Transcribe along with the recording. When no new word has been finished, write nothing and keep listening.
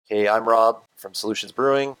Hey, I'm Rob from Solutions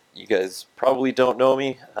Brewing. You guys probably don't know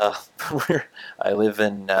me. I live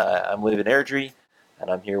in Airdrie, and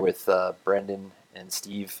I'm here with Brendan and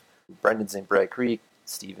Steve. Brendan's in Bright Creek,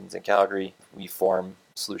 Steven's in Calgary. We form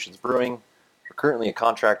Solutions Brewing. We're currently a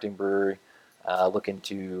contracting brewery, looking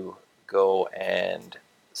to go and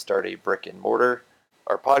start a brick and mortar.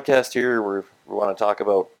 Our podcast here, we want to talk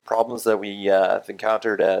about problems that we have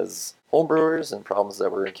encountered as homebrewers and problems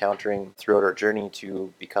that we're encountering throughout our journey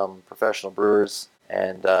to become professional brewers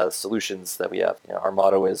and solutions that we have. Our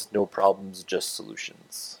motto is no problems, just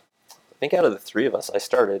solutions. I think out of the three of us, I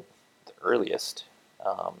started the earliest.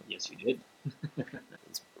 Yes, you did.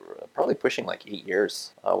 It's probably pushing like 8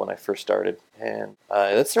 years when I first started. And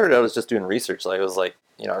that started out as just doing research. Like, I was like,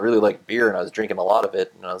 I really like beer and I was drinking a lot of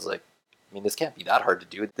it. And I was like, this can't be that hard to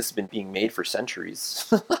do. This has been being made for centuries.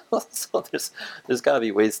 So there's got to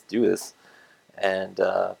be ways to do this. And,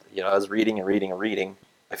 I was reading and reading and reading.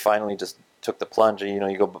 I finally just took the plunge. And,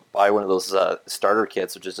 you go buy one of those starter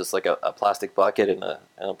kits, which is just like a plastic bucket and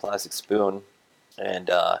a plastic spoon and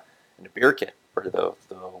a beer kit where the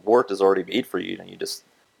wort is already made for you. You just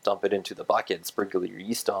dump it into the bucket, sprinkle your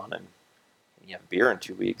yeast on, and you have beer in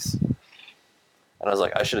 2 weeks. And I was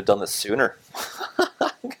like, I should have done this sooner.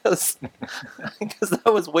 Because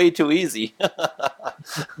that was way too easy.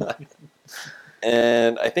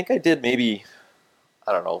 And I think I did maybe,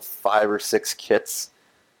 5 or 6 kits.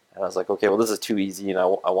 And I was like, okay, well, this is too easy, and I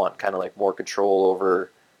want kind of like more control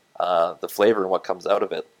over the flavor and what comes out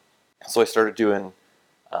of it. So I started doing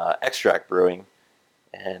extract brewing.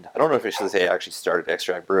 And I don't know if I should say I actually started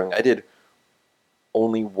extract brewing. I did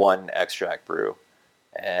only one extract brew.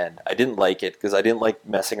 And I didn't like it because I didn't like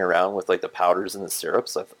messing around with like the powders and the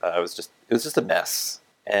syrups. It was just a mess.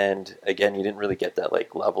 And again, you didn't really get that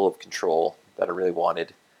like level of control that I really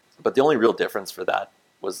wanted. But the only real difference for that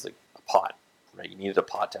was like a pot, right? You needed a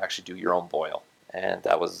pot to actually do your own boil, and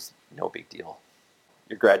that was no big deal.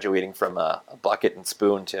 You're graduating from a bucket and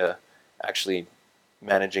spoon to actually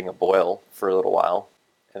managing a boil for a little while,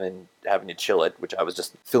 and then having to chill it, which I was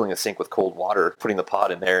just filling a sink with cold water, putting the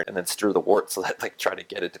pot in there, and then stir the wort so that try to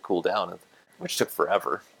get it to cool down, which took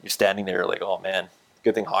forever. You're standing there like, oh man,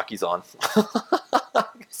 good thing hockey's on.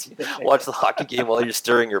 Watch the hockey game while you're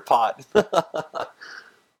stirring your pot.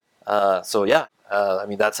 So yeah,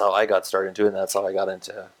 that's how I got started into it, and that's how I got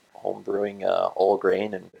into home brewing all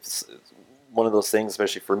grain. And it's one of those things,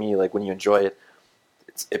 especially for me, like when you enjoy it,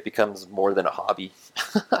 it becomes more than a hobby.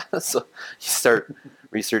 So you start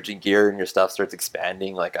researching gear and your stuff starts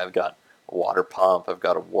expanding. Like I've got a water pump, I've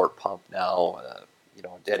got a wort pump now, a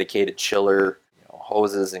dedicated chiller,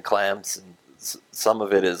 hoses and clamps, and some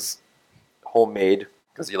of it is homemade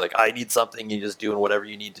because you're like, I need something. You're just doing whatever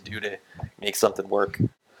you need to do to make something work.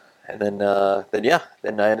 And then I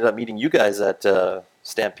ended up meeting you guys at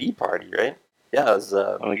Stampede Party, right? Yeah, it was one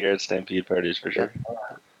of the Garrett Stampede parties for sure.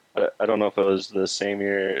 But I don't know if it was the same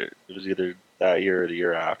year. It was either that year or the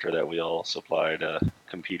year after that we all supplied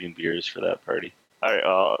competing beers for that party. All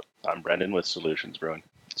right, I'm Brendan with Solutions Brewing.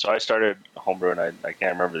 So I started homebrewing. I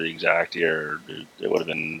can't remember the exact year. It would have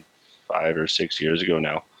been 5 or 6 years ago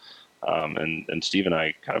now. And Steve and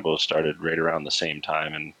I kind of both started right around the same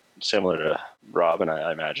time. And similar to Rob, and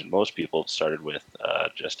I imagine most people started with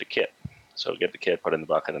just a kit. So get the kit, put it in the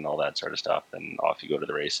bucket, and all that sort of stuff, and off you go to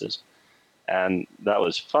the races. And that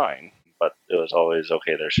was fine, but it was always,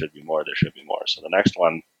 okay, there should be more. So the next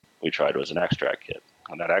one we tried was an extract kit.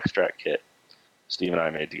 And that extract kit, Steve and I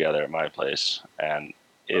made together at my place, and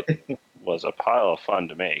it was a pile of fun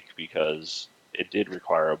to make because it did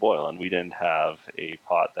require a boil, and we didn't have a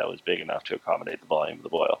pot that was big enough to accommodate the volume of the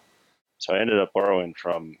boil. So I ended up borrowing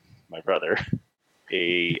from my brother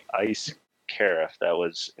a ice carafe that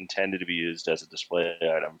was intended to be used as a display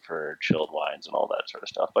item for chilled wines and all that sort of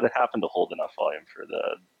stuff, but it happened to hold enough volume for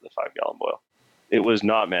the 5-gallon boil. It was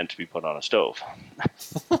not meant to be put on a stove.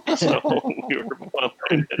 So we were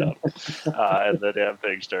boiling it up, and the damn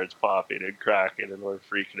thing starts popping and cracking, and we're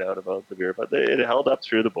freaking out about the beer. But it held up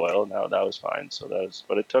through the boil, and that was fine.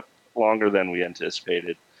 But it took longer than we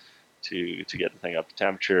anticipated to get the thing up to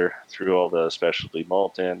temperature, threw all the specialty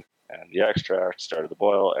malt in, and the extract started the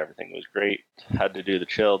boil. Everything was great. Had to do the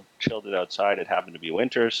chilled it outside. It happened to be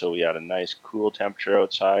winter, so we had a nice cool temperature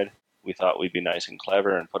outside. We thought we'd be nice and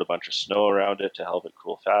clever and put a bunch of snow around it to help it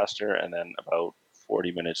cool faster. And then about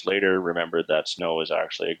 40 minutes later, remembered that snow is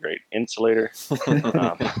actually a great insulator. So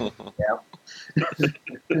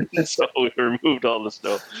we removed all the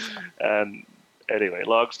snow. And anyway,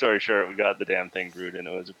 long story short, we got the damn thing brewed, and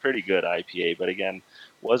it was a pretty good IPA, but again,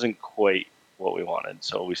 wasn't quite what we wanted.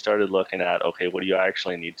 So we started looking at, okay, what do you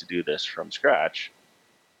actually need to do this from scratch?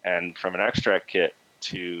 And from an extract kit,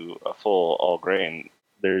 to a full all grain,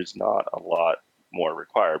 there's not a lot more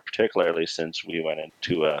required, particularly since we went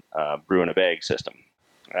into a brew in a bag system.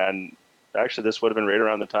 And actually, this would have been right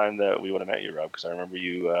around the time that we would have met you, Rob, because I remember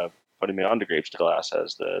you putting me on to Grapes to Glass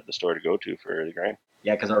as the store to go to for the grain.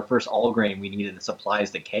 Yeah, because our first all grain, we needed the supplies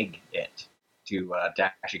to keg it, to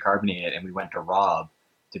actually carbonate it, and we went to Rob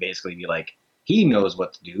to basically be like, he knows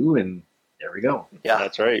what to do, and there we go. Yeah,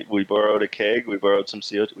 That's right. We borrowed a keg, we borrowed some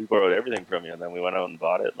CO2, we borrowed everything from you, and then we went out and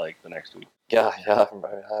bought it like the next week. yeah.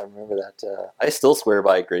 I remember that. I still swear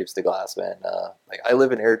by Grapes to Glass, man. Like I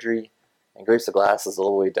live in Airdrie, and Grapes to Glass is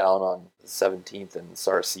all the way down on 17th and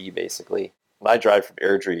Sarcee, basically. And I drive from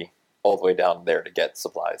Airdrie all the way down there to get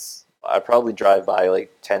supplies. I probably drive by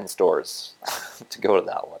like 10 stores to go to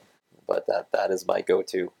that one, but that is my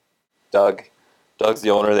go-to. Doug's the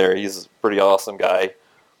owner there. He's a pretty awesome guy.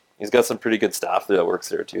 He's got some pretty good staff that works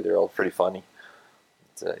there too. They're all pretty funny.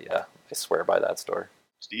 Yeah, I swear by that store.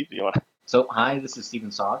 Steve, do you want to? So, hi, this is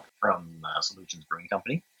Stephen Sock from Solutions Brewing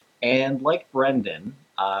Company. And like Brendan,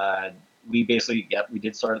 we did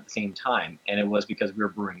start at the same time, and it was because we were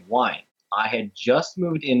brewing wine. I had just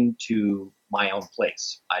moved into my own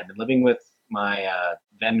place. I'd been living with my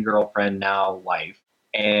then girlfriend, now wife,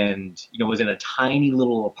 and was in a tiny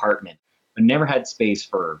little apartment, but never had space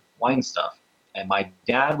for wine stuff. And my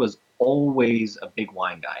dad was always a big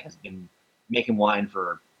wine guy, has been making wine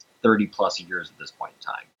for 30 plus years at this point in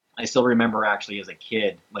time. I still remember actually as a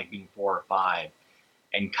kid, like being 4 or 5,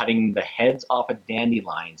 and cutting the heads off of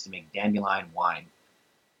dandelions to make dandelion wine.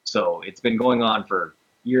 So it's been going on for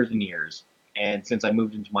years and years. And since I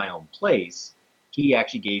moved into my own place, he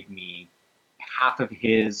actually gave me half of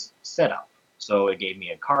his setup. So it gave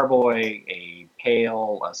me a carboy, a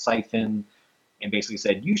pail, a siphon, and basically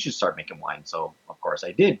said, you should start making wine. So of course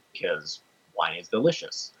I did, because wine is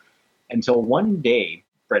delicious. Until one day,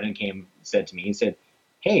 Brendan said to me, he said,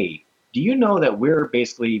 hey, do you know that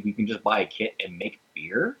we can just buy a kit and make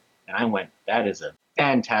beer? And I went, that is a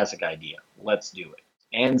fantastic idea. Let's do it.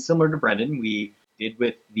 And similar to Brendan, we did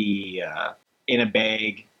with the in a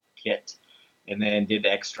bag kit, and then did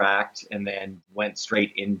extract, and then went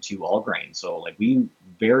straight into all grain. So like we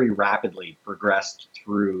very rapidly progressed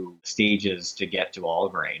through stages to get to all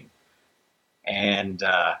grain. And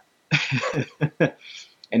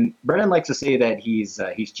and Brendan likes to say that he's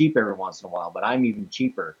cheap every once in a while, but I'm even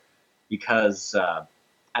cheaper, because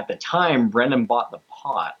at the time Brendan bought the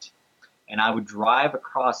pot, and I would drive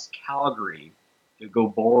across Calgary to go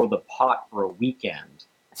borrow the pot for a weekend.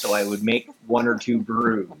 So I would make 1 or 2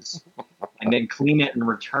 brews and then clean it and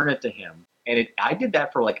return it to him. And I did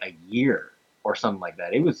that for like a year or something like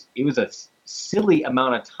that. It was a silly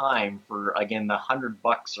amount of time for, again, the $100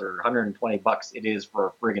 or $120 it is for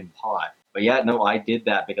a friggin' pot. But yeah, no, I did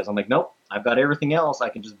that because I'm like, nope, I've got everything else. I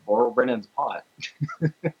can just borrow Brendan's pot.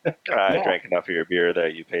 I drank enough of your beer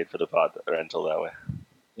that you paid for the pot rental that way.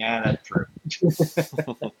 Yeah, that's true.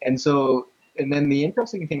 And then the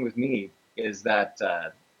interesting thing with me is that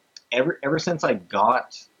ever since I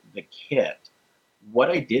got the kit, what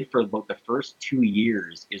I did for about the first 2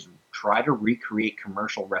 years is try to recreate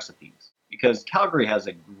commercial recipes, because Calgary has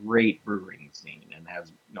a great brewing scene and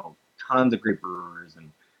has tons of great brewers,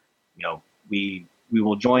 and we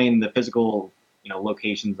will join the physical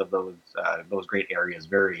locations of those great areas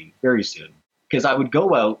very, very soon. Because I would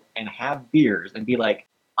go out and have beers and be like,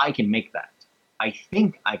 I can make that. I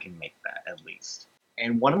think I can make that, at least.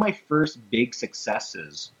 And one of my first big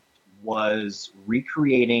successes was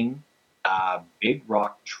recreating Big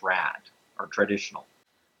Rock Trad, or traditional.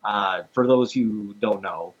 For those who don't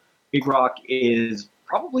know, Big Rock is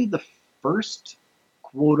probably the first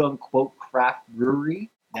quote-unquote craft brewery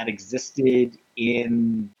that existed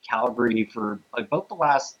in Calgary for about the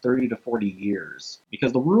last 30 to 40 years.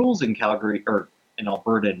 Because the rules in Calgary, or in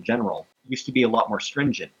Alberta in general, used to be a lot more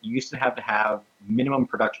stringent. You used to have minimum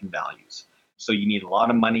production values. So you need a lot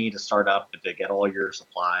of money to start up, to get all your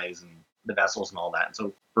supplies and the vessels and all that. And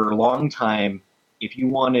so for a long time, if you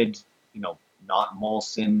wanted, not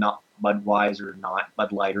Molson, not Budweiser, not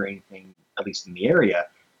Bud Light or anything, at least in the area,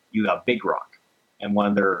 you have Big Rock. And one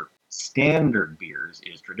of their standard beers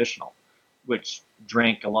is traditional, which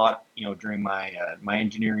drank a lot, during my my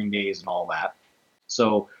engineering days and all that.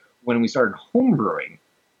 So when we started home brewing,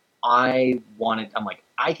 I'm like,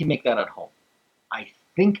 I can make that at home. I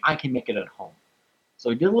think I can make it at home.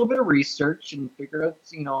 So I did a little bit of research and figured out,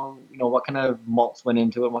 what kind of malts went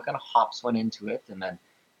into it, what kind of hops went into it, and then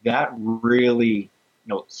that really,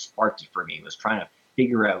 sparked it for me. Was trying to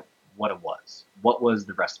figure out what was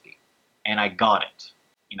the recipe, and I got it.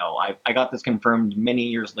 I got this confirmed many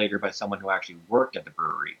years later by someone who actually worked at the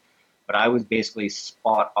brewery, but I was basically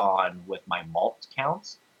spot on with my malt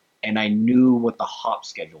counts, and I knew what the hop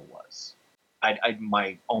schedule was.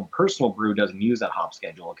 My own personal brew doesn't use that hop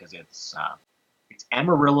schedule because it's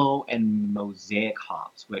Amarillo and Mosaic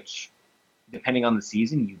hops, which, depending on the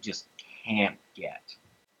season, you just can't get.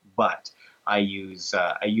 But I use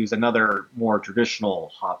another more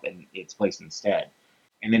traditional hop in its place instead.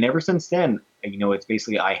 And then ever since then, it's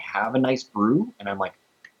basically I have a nice brew, and I'm like,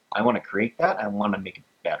 I want to create that. I want to make it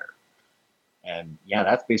better. And yeah,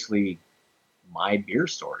 that's basically my beer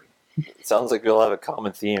story. It sounds like we all have a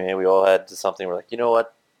common theme, and we all had something we're like, you know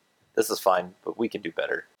what, this is fine, but we can do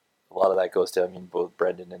better. A lot of that goes to, both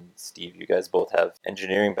Brendan and Steve, you guys both have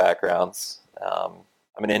engineering backgrounds.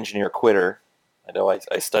 I'm an engineer quitter. I know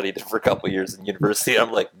I studied it for a couple of years in university.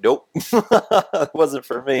 I'm like, nope, it wasn't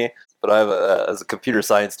for me. But I have as a computer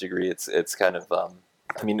science degree, it's kind of,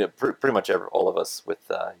 pretty much all of us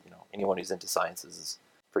with, anyone who's into sciences has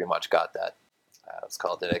pretty much got that. It's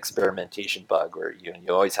called an experimentation bug, where you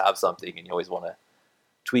always have something and you always want to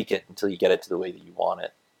tweak it until you get it to the way that you want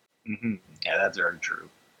it. Mm-hmm. Yeah, that's very true.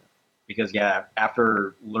 Because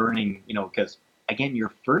after learning, because again,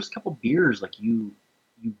 your first couple beers, like you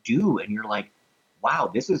do, and you're like,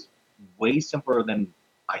 wow, this is way simpler than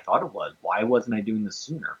I thought it was. Why wasn't I doing this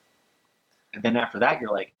sooner? And then after that,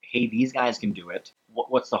 you're like, hey, these guys can do it.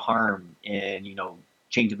 What's the harm in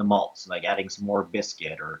changing the malts, like adding some more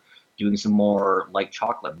biscuit or doing some more light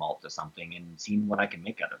chocolate malt to something and seeing what I can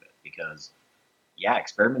make out of it? Because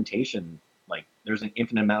experimentation, like there's an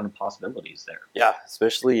infinite amount of possibilities there. Yeah,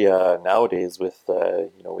 especially nowadays with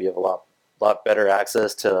we have a lot better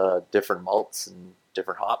access to different malts and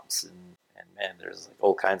different hops, and man, there's like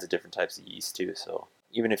all kinds of different types of yeast too. So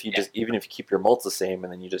even if you keep your malts the same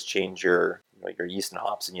and then you just change your yeast and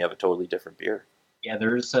hops, and you have a totally different beer. Yeah,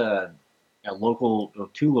 there's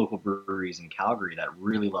two local breweries in Calgary that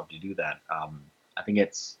really love to do that. I think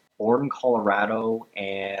it's Orden, Colorado,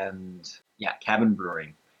 and Cabin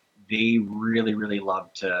Brewing. They really, really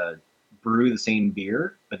love to brew the same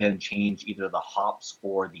beer, but then change either the hops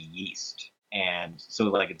or the yeast. And so,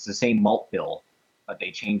 like, it's the same malt bill, but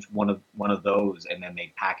they change one of those, and then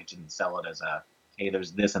they package and sell it as hey,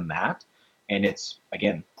 there's this and that. And it's,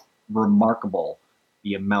 again, remarkable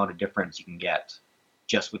the amount of difference you can get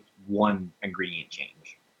just with one ingredient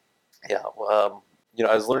change. Yeah, well,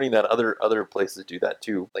 I was learning that other places do that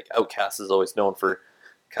too. Like Outcast is always known for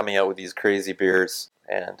coming out with these crazy beers,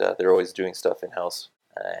 and they're always doing stuff in house.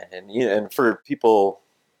 And for people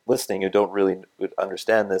listening who don't really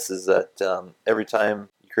understand this, is that every time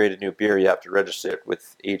you create a new beer, you have to register it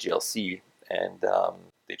with AGLC, and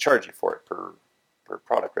they charge you for it per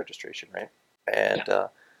product registration, right? And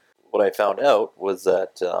what I found out was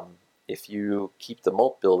that if you keep the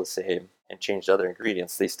malt bill the same and change other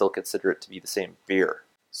ingredients, they still consider it to be the same beer.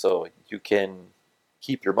 So you can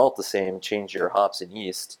keep your malt the same, change your hops and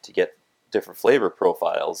yeast to get different flavor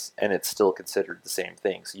profiles, and it's still considered the same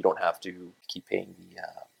thing. So you don't have to keep paying the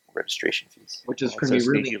registration fees. Which is It's pretty a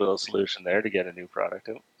really sneaky little solution there to get a new product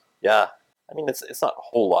out. Yeah, it's not a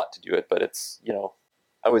whole lot to do it, but it's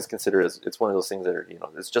I always consider it's one of those things that are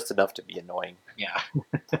it's just enough to be annoying. Yeah.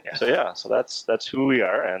 So that's who we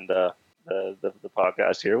are, and the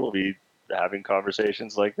podcast here will be having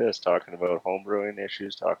conversations like this, talking about home brewing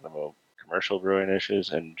issues, talking about commercial brewing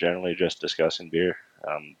issues, and generally just discussing beer,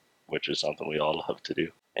 which is something we all love to do.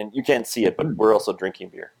 And you can't see it, but we're also drinking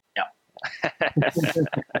beer.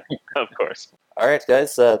 Of course. All right,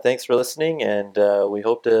 guys. Thanks for listening, and we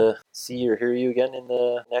hope to see or hear you again in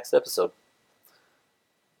the next episode.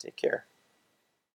 Take care.